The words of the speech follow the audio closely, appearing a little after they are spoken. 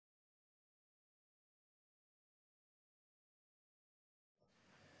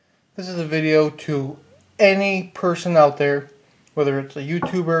This is a video to any person out there, whether it's a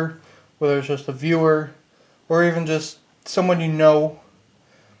YouTuber, whether it's just a viewer, or even just someone you know.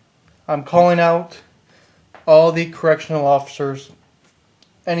 I'm calling out all the correctional officers,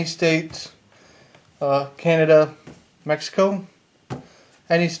 any state, Canada, Mexico,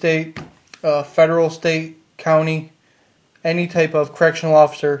 any state, federal, state, county, any type of correctional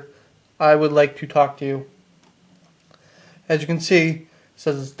officer. I would like to talk to you. As you can see, it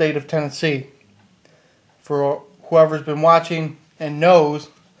says the state of Tennessee. For whoever's been watching and knows,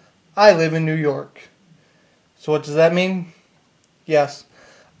 I live in New York. So what does that mean? Yes,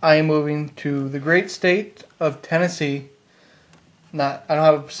 I am moving to the great state of Tennessee. I don't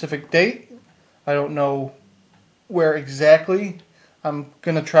have a specific date. I don't know where exactly. I'm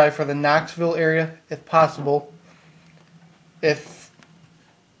going to try for the Knoxville area if possible. If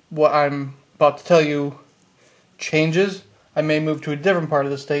what I'm about to tell you changes, I may move to a different part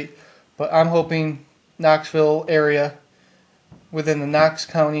of the state, but I'm hoping Knoxville area within the Knox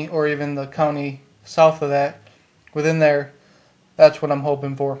County or even the county south of that, within there, that's what I'm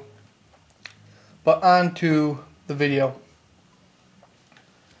hoping for. But on to the video.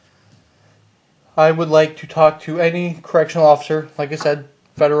 I would like to talk to any correctional officer, like I said,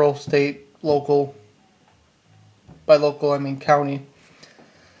 federal, state, local. By local I mean county,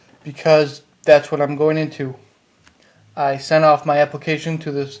 because that's what I'm going into. I sent off my application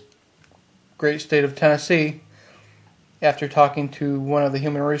to this great state of Tennessee after talking to one of the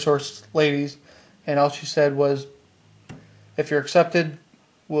human resource ladies, and all she said was, if you're accepted,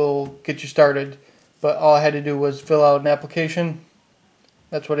 we'll get you started. But all I had to do was fill out an application.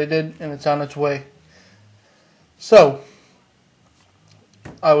 That's what I did, and it's on its way. So,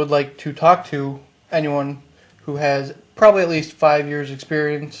 I would like to talk to anyone who has probably at least 5 years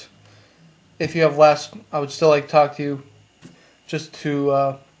experience. If you have less, I would still like to talk to you just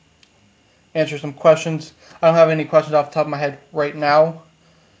to answer some questions. I don't have any questions off the top of my head right now,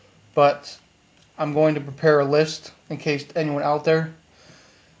 but I'm going to prepare a list in case anyone out there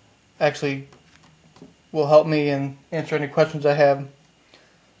actually will help me and answer any questions I have.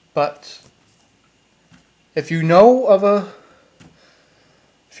 But if you know of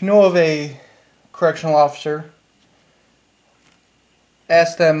a correctional officer,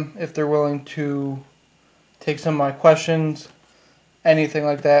 ask them if they're willing to take some of my questions, anything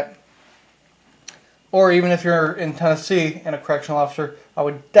like that. Or even if you're in Tennessee and a correctional officer, I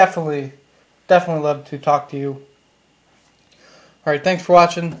would definitely love to talk to you. Alright, thanks for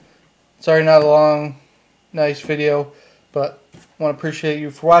watching. Sorry, not a long, nice video, but I want to appreciate you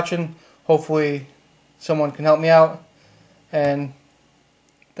for watching. Hopefully someone can help me out, and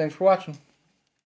thanks for watching.